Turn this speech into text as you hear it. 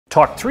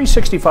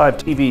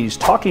Talk365TV's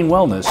Talking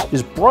Wellness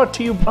is brought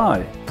to you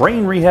by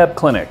Brain Rehab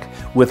Clinic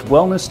with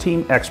wellness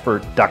team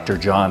expert Dr.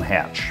 John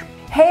Hatch.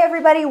 Hey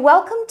everybody,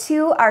 welcome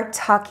to our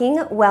Talking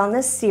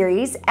Wellness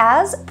series.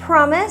 As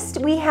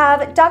promised, we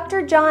have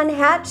Dr. John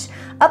Hatch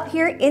up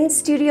here in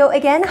studio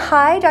again.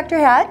 Hi, Dr.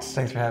 Hatch.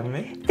 Thanks for having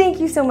me.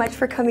 Thank you so much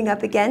for coming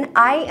up again.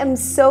 I am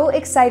so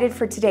excited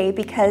for today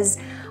because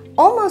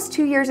almost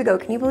 2 years ago,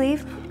 can you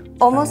believe?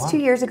 Almost 2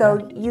 years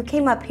ago, you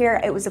came up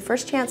here. It was the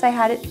first chance I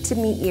had to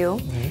meet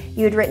you.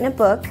 You had written a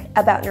book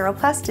about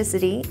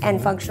neuroplasticity and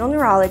functional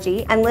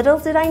neurology, and little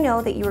did I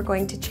know that you were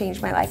going to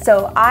change my life.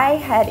 So I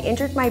had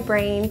injured my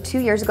brain 2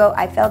 years ago.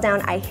 I fell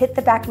down, I hit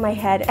the back of my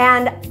head,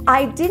 and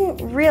I didn't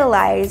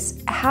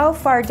realize how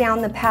far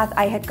down the path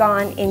I had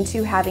gone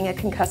into having a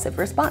concussive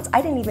response.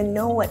 I didn't even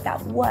know what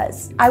that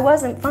was. I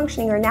wasn't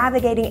functioning or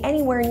navigating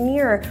anywhere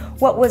near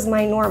what was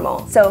my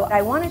normal. So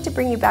I wanted to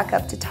bring you back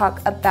up to talk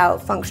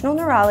about functional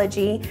neurology,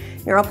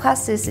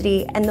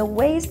 neuroplasticity, and the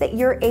ways that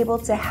you're able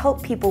to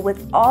help people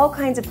with all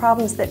kinds of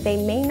problems that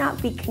they may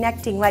not be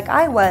connecting, like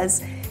I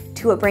was,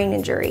 to a brain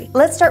injury.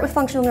 Let's start with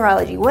functional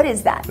neurology. What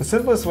is that? The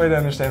simplest way to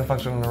understand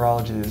functional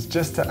neurology is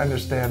just to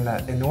understand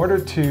that in order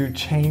to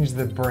change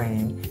the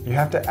brain, you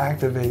have to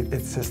activate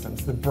its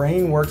systems. The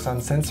brain works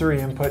on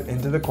sensory input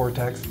into the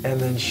cortex and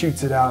then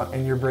shoots it out,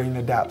 and your brain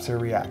adapts or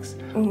reacts.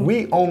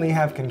 We only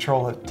have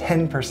control of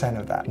 10%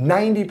 of that.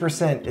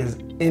 90% is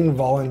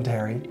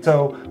involuntary.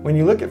 So when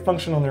you look at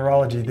functional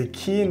neurology, the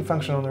key in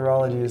functional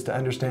neurology is to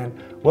understand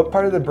what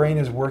part of the brain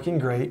is working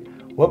great,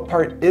 what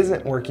part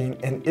isn't working,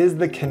 and is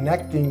the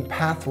connecting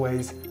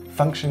pathways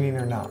functioning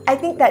or not? I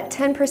think that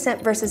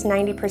 10% versus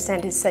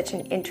 90% is such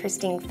an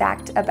interesting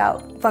fact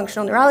about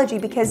functional neurology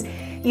because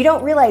you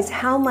don't realize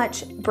how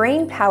much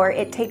brain power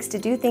it takes to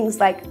do things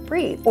like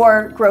breathe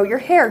or grow your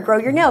hair, grow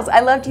your nails.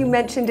 I loved you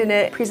mentioned in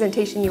a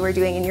presentation you were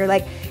doing, and you're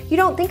like, you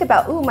don't think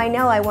about, ooh, my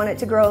nail, I want it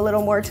to grow a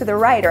little more to the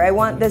right, or I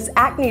want this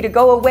acne to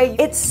go away.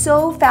 It's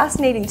so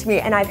fascinating to me,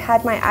 and I've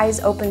had my eyes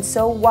open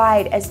so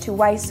wide as to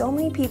why so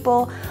many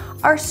people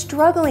are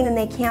struggling and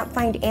they can't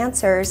find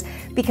answers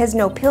because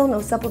no pill,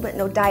 no supplement,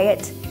 no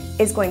diet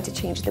is going to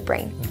change the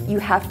brain. You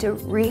have to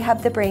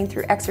rehab the brain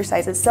through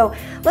exercises. So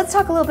let's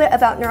talk a little bit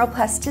about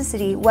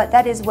neuroplasticity, what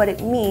that is, what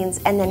it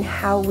means, and then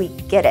how we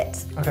get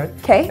it.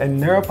 Okay. And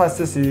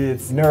neuroplasticity,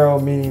 it's neuro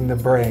meaning the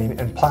brain,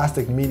 and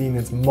plastic meaning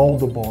it's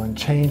moldable and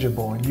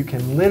changeable, and you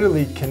can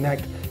literally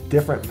connect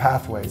different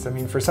pathways. I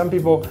mean, for some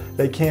people,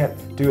 they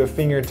can't do a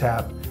finger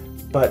tap,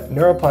 but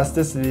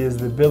neuroplasticity is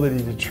the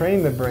ability to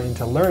train the brain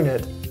to learn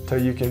it so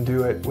you can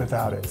do it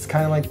without it. It's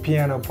kind of like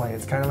piano playing.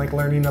 It's kind of like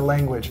learning a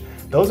language.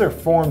 Those are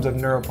forms of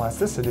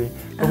neuroplasticity,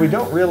 but we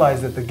don't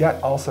realize that the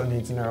gut also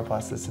needs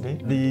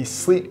neuroplasticity. The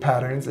sleep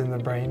patterns in the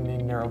brain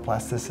need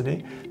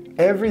neuroplasticity.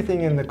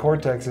 Everything in the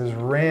cortex is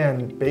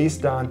ran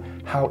based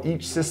on how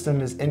each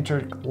system is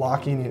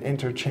interlocking and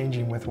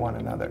interchanging with one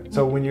another.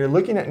 So when you're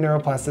looking at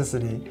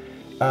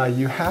neuroplasticity,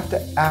 you have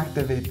to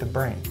activate the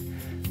brain.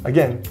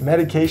 Again,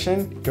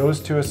 medication goes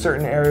to a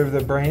certain area of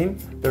the brain.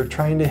 They're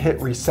trying to hit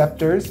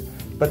receptors,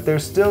 but there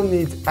still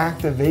needs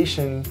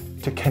activation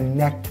to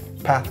connect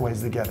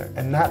pathways together.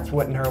 And that's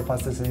what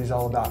neuroplasticity is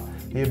all about.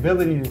 The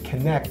ability to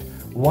connect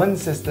one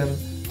system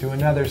to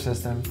another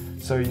system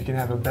so you can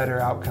have a better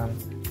outcome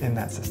in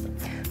that system.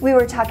 We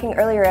were talking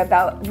earlier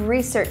about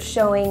research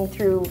showing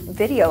through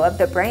video of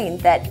the brain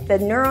that the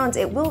neurons,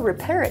 it will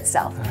repair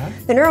itself.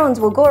 The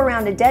neurons will go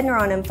around a dead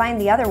neuron and find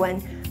the other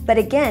one. But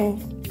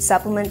again,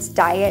 supplements,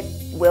 diet,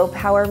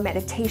 willpower,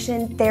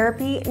 meditation,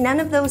 therapy, none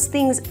of those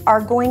things are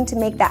going to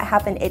make that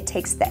happen. It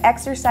takes the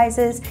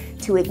exercises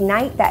to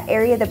ignite that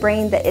area of the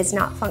brain that is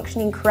not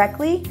functioning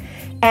correctly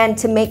and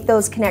to make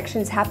those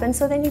connections happen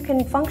so then you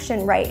can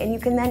function right and you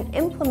can then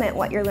implement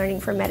what you're learning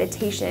from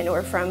meditation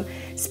or from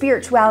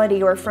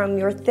spirituality or from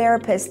your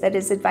therapist that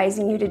is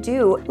advising you to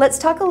do. Let's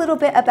talk a little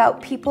bit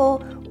about people,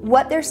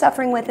 what they're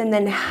suffering with, and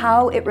then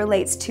how it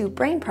relates to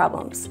brain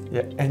problems.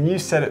 Yeah, and you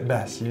said it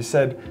best. You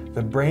said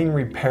the brain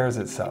repairs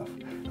itself.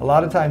 A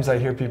lot of times I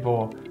hear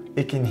people,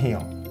 it can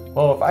heal.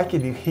 Well, if I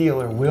could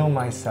heal or will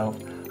myself,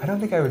 I don't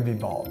think I would be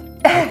bald.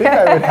 I think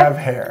I would have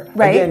hair.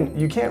 Right. Again,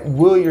 you can't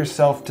will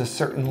yourself to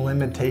certain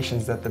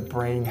limitations that the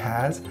brain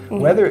has,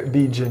 whether it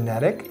be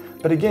genetic,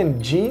 but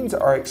again, genes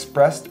are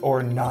expressed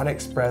or not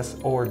expressed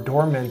or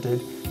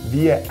dormanted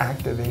via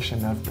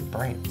activation of the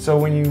brain. So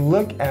when you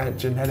look at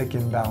genetic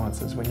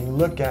imbalances, when you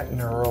look at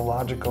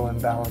neurological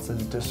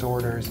imbalances,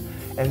 disorders,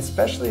 and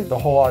especially the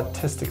whole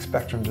autistic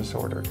spectrum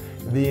disorder,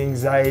 the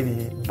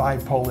anxiety,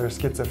 bipolar,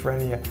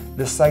 schizophrenia,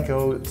 the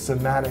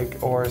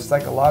psychosomatic or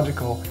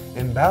psychological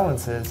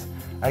imbalances,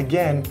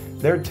 again,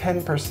 their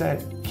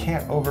 10%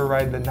 can't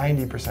override the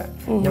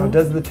 90%. Now,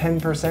 does the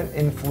 10%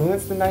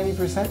 influence the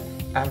 90%?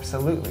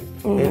 Absolutely.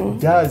 It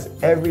does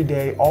every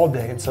day, all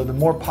day. And so the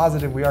more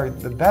positive we are,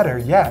 the better,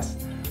 yes.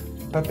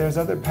 But there's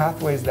other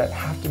pathways that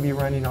have to be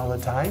running all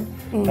the time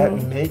that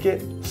make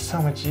it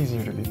so much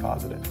easier to be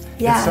positive.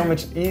 Yeah. It's so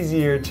much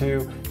easier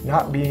to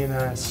not be in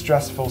a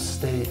stressful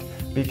state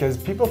because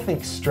people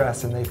think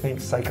stress and they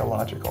think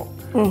psychological.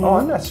 Oh,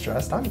 I'm not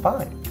stressed, I'm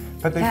fine.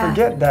 But they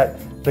forget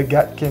that The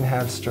gut can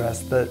have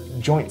stress, the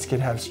joints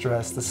can have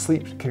stress, the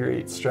sleep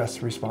creates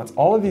stress response.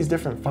 All of these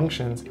different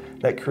functions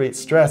that create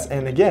stress,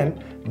 and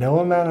again, no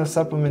amount of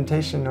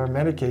supplementation or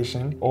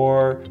medication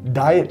or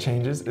diet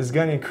changes is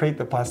going to create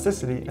the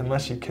plasticity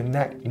unless you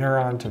connect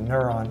neuron to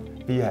neuron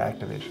via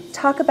activation.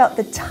 Talk about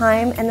the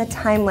time and the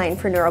timeline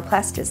for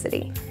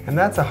neuroplasticity. And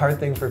that's a hard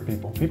thing for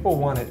people. People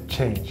want it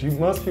changed.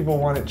 Most people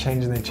want it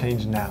changed and they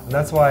change now. And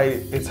that's why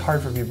it's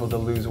hard for people to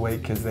lose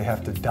weight because they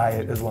have to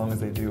diet as long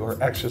as they do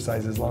or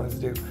exercise as long as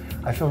they do.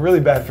 I feel really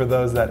bad for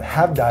those that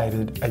have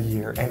dieted a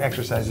year and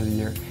exercised a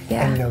year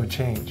and no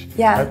change.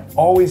 That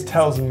always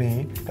tells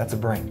me that's a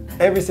brain.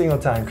 Every single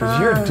time, because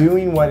you're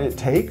doing what it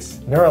takes.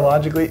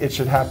 Neurologically, it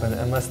should happen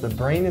unless the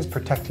brain is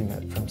protecting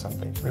it from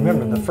something.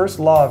 Remember, the first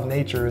law of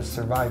nature is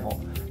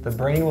survival. The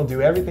brain will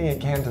do everything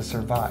it can to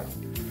survive.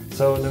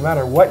 So no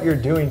matter what you're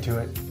doing to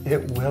it,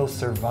 it will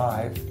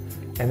survive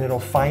and it'll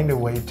find a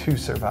way to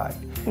survive.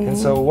 And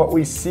so what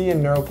we see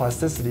in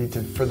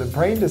neuroplasticity, for the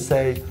brain to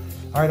say,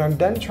 all right, I'm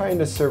done trying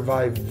to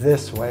survive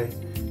this way.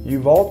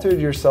 You've altered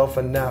yourself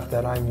enough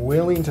that I'm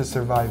willing to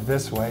survive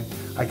this way.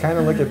 I kind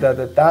of look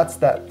at that's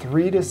that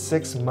 3 to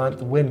 6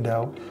 month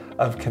window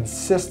of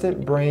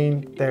consistent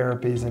brain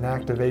therapies and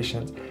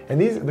activations.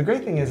 And the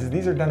great thing is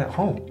these are done at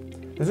home.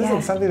 This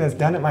isn't something that's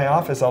done at my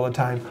office all the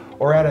time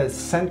or at a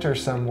center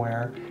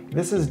somewhere.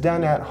 This is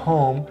done at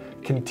home,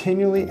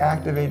 continually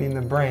activating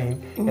the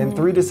brain, and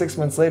 3 to 6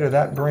 months later,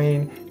 that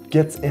brain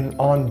gets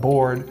on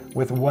board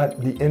with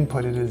what the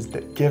input it is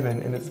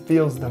given, and it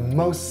feels the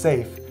most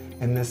safe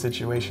in this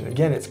situation.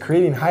 Again, it's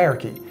creating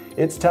hierarchy.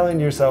 It's telling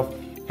yourself,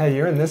 hey,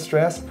 you're in this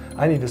stress,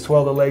 I need to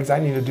swell the legs, I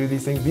need to do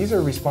these things. These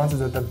are responses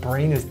that the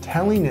brain is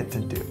telling it to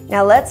do.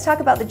 Now let's talk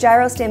about the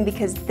Gyrostim,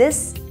 because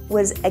this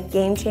was a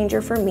game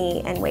changer for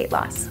me and weight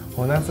loss.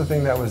 Well, and that's the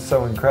thing that was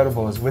so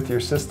incredible is with your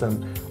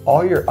system,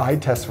 all your eye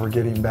tests were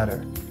getting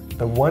better.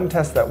 The one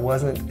test that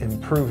wasn't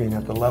improving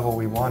at the level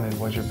we wanted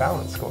was your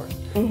balance scores.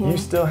 You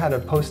still had a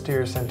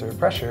posterior center of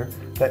pressure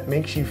that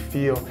makes you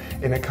feel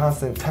in a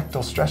constant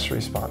tactile stress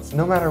response.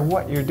 No matter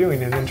what you're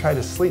doing and then try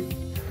to sleep,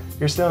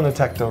 you're still in a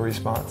tactile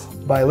response.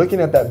 By looking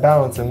at that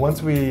balance, and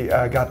once we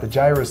got the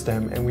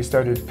Gyrostim and we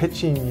started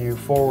pitching you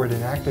forward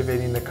and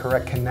activating the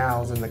correct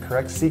canals in the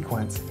correct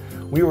sequence,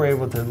 we were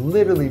able to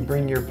literally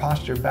bring your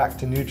posture back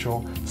to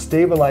neutral,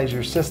 stabilize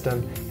your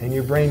system, and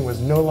your brain was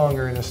no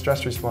longer in a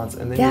stress response,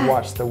 and then you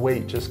watch the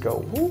weight just go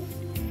whoop.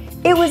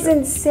 It was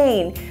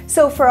insane.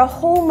 So for a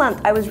whole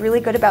month, I was really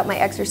good about my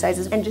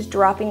exercises and just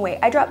dropping weight.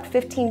 I dropped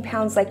 15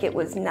 pounds like it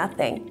was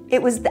nothing.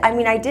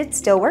 I did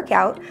still work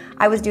out.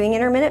 I was doing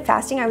intermittent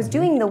fasting. I was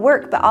doing the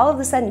work, but all of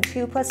a sudden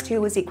 2 + 2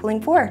 was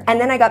equaling 4.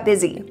 And then I got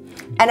busy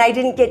and I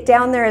didn't get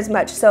down there as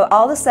much. So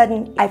all of a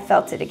sudden I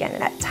felt it again,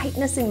 and that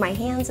tightness in my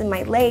hands and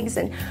my legs,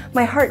 and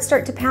my heart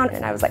started to pound,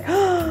 and I was like,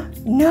 oh,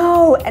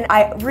 no. And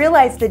I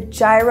realized the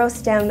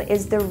Gyrostim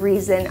is the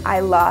reason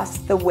I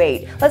lost the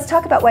weight. Let's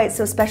talk about why it's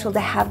so special to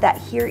have that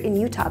here in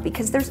Utah,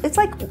 because it's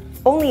like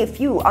only a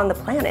few on the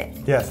planet.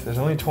 Yes, there's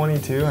only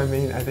 22. I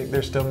think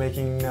they're still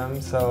making them,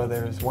 so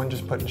there's one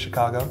just put in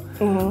Chicago,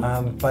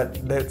 but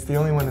it's the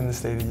only one in the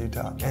state of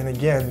Utah. And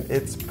again,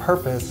 its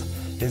purpose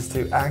is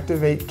to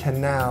activate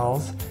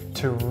canals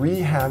to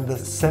rehab the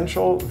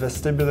central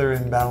vestibular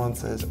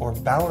imbalances or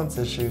balance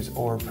issues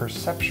or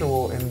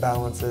perceptual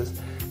imbalances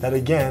that,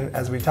 again,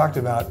 as we talked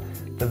about,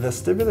 the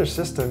vestibular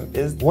system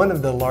is one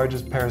of the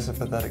largest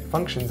parasympathetic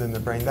functions in the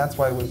brain. That's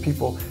why when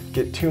people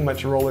get too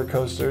much roller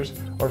coasters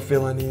or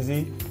feel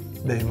uneasy,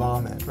 they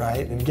vomit,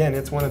 right? And again,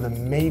 it's one of the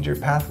major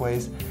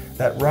pathways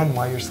that run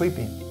while you're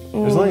sleeping.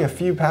 There's only a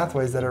few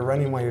pathways that are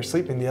running while you're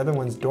sleeping. The other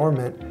one's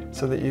dormant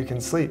so that you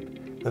can sleep.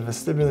 The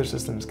vestibular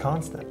system is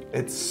constant.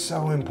 It's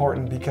so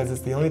important because it's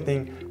the only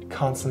thing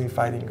constantly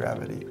fighting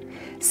gravity.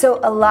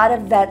 So a lot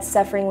of vets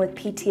suffering with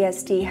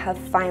PTSD have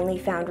finally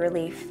found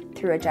relief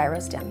through a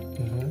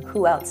Gyrostim.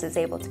 Who else is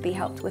able to be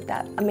helped with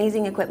that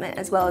amazing equipment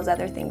as well as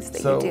other things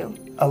that you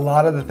do? A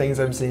lot of the things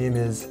I'm seeing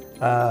is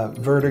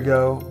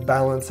vertigo,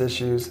 balance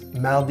issues,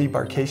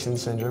 maldebarcation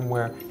syndrome,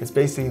 where it's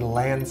basically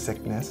land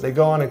sickness. They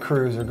go on a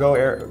cruise or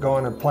go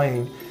on a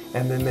plane,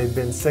 and then they've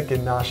been sick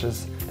and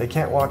nauseous. They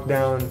can't walk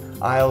down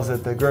aisles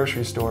at the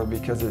grocery store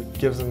because it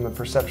gives them the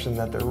perception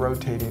that they're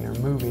rotating or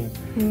moving.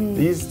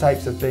 These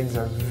types of things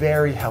are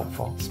very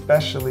helpful,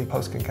 especially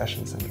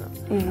post-concussion syndrome.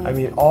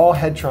 All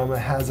head trauma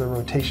has a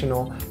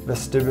rotational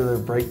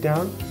vestibular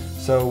breakdown.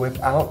 So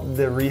without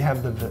the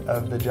rehab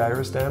of the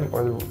Gyrostim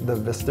or the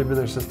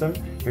vestibular system,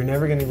 you're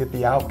never going to get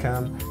the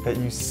outcome that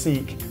you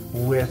seek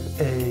with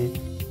a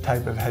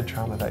type of head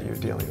trauma that you're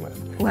dealing with.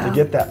 To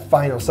get that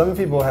final, some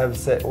people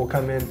will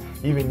come in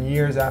even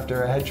years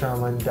after a head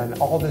trauma and done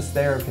all this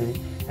therapy,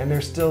 and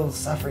they're still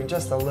suffering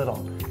just a little.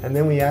 And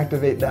then we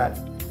activate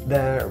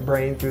their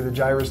brain through the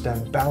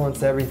Gyrostim,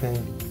 balance everything,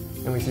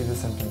 and we see the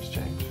symptoms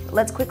change.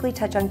 Let's quickly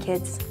touch on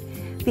kids,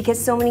 because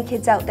so many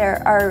kids out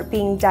there are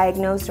being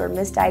diagnosed or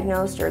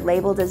misdiagnosed or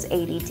labeled as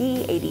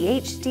ADD,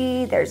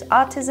 ADHD, there's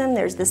autism,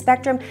 there's the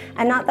spectrum,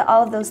 and not that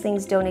all of those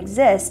things don't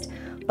exist,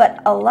 But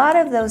a lot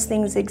of those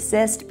things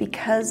exist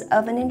because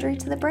of an injury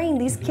to the brain.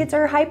 These kids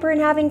are hyper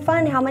and having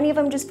fun. How many of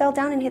them just fell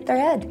down and hit their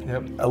head?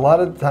 Yep. A lot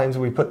of times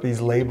we put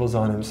these labels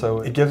on them, so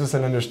it gives us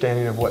an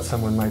understanding of what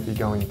someone might be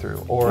going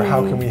through, or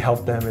how can we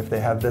help them if they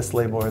have this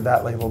label or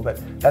that label.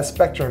 But that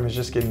spectrum is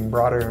just getting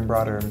broader and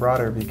broader and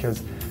broader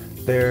because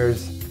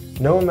there's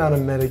no amount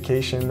of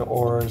medication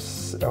or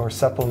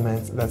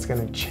supplements that's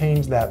going to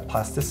change that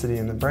plasticity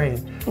in the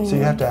brain, so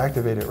you have to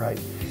activate it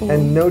right.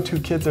 And no two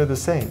kids are the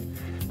same.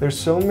 There's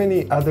so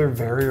many other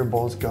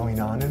variables going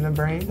on in the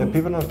brain that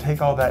people don't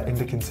take all that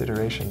into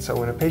consideration. So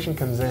when a patient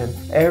comes in,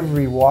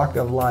 every walk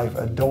of life,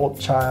 adult,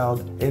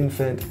 child,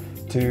 infant,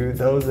 to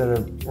those that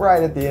are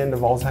right at the end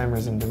of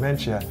Alzheimer's and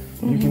dementia,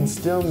 you can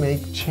still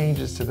make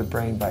changes to the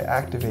brain by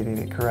activating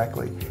it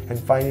correctly and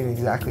finding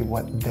exactly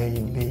what they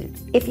need.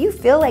 If you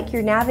feel like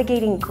you're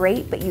navigating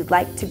great, but you'd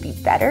like to be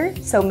better,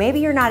 so maybe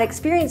you're not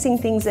experiencing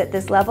things at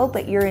this level,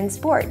 but you're in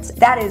sports,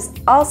 that is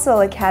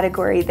also a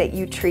category that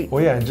you treat.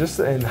 Well, yeah, and just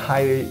in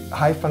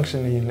high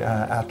functioning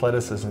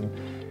athleticism,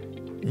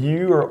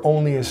 you are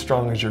only as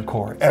strong as your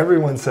core.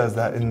 Everyone says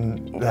that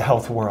in the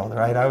health world,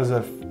 right? I was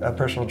a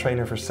personal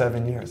trainer for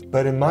 7 years.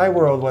 But in my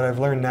world, what I've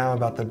learned now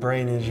about the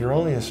brain is you're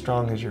only as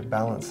strong as your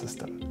balance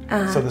system.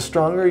 So the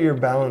stronger your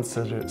balance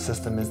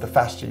system is, the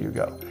faster you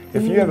go.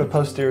 If you have a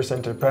posterior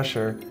center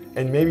pressure,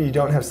 and maybe you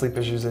don't have sleep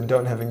issues and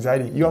don't have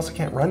anxiety, you also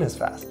can't run as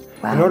fast.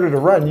 In order to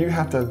run, you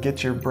have to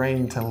get your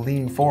brain to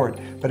lean forward.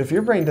 But if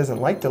your brain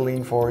doesn't like to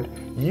lean forward,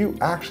 you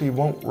actually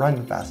won't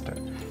run faster.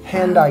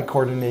 Hand-eye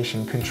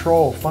coordination,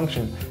 control,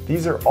 function,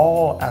 these are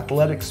all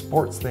athletic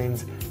sports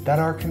things that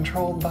are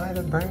controlled by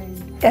the brain.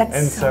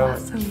 That's so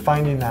awesome.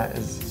 Finding that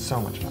is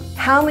so much fun.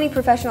 How many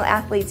professional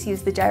athletes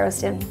use the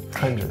Gyrostim?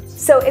 Hundreds.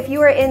 So if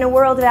you are in a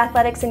world of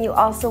athletics and you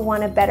also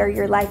want to better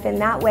your life in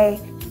that way,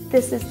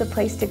 this is the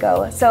place to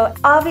go. So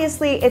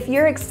obviously, if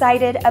you're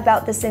excited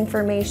about this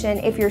information,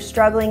 if you're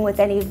struggling with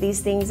any of these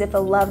things, if a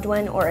loved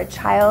one or a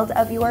child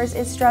of yours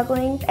is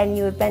struggling and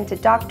you have been to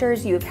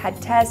doctors, you've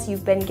had tests,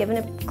 you've been given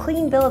a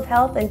clean bill of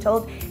health and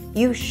told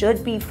you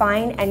should be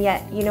fine, and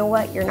yet, you know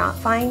what, you're not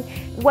fine.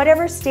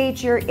 Whatever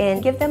stage you're in,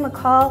 give them a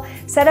call,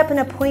 set up an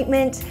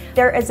appointment.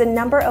 There is a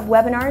number of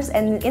webinars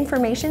and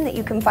information that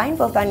you can find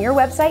both on your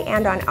website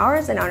and on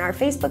ours and on our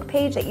Facebook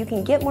page that you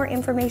can get more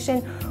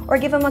information, or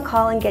give them a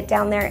call and get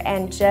down there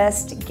and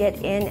just get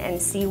in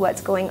and see what's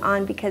going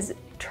on, because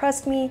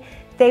trust me,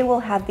 they will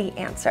have the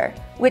answer,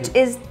 which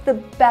is the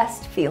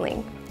best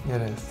feeling. It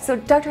is. So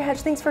Dr. Hatch,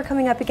 thanks for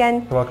coming up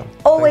again. You're welcome.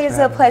 Always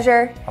a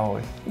pleasure.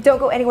 Always. Don't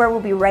go anywhere. We'll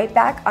be right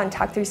back on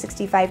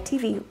Talk365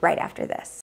 TV right after this.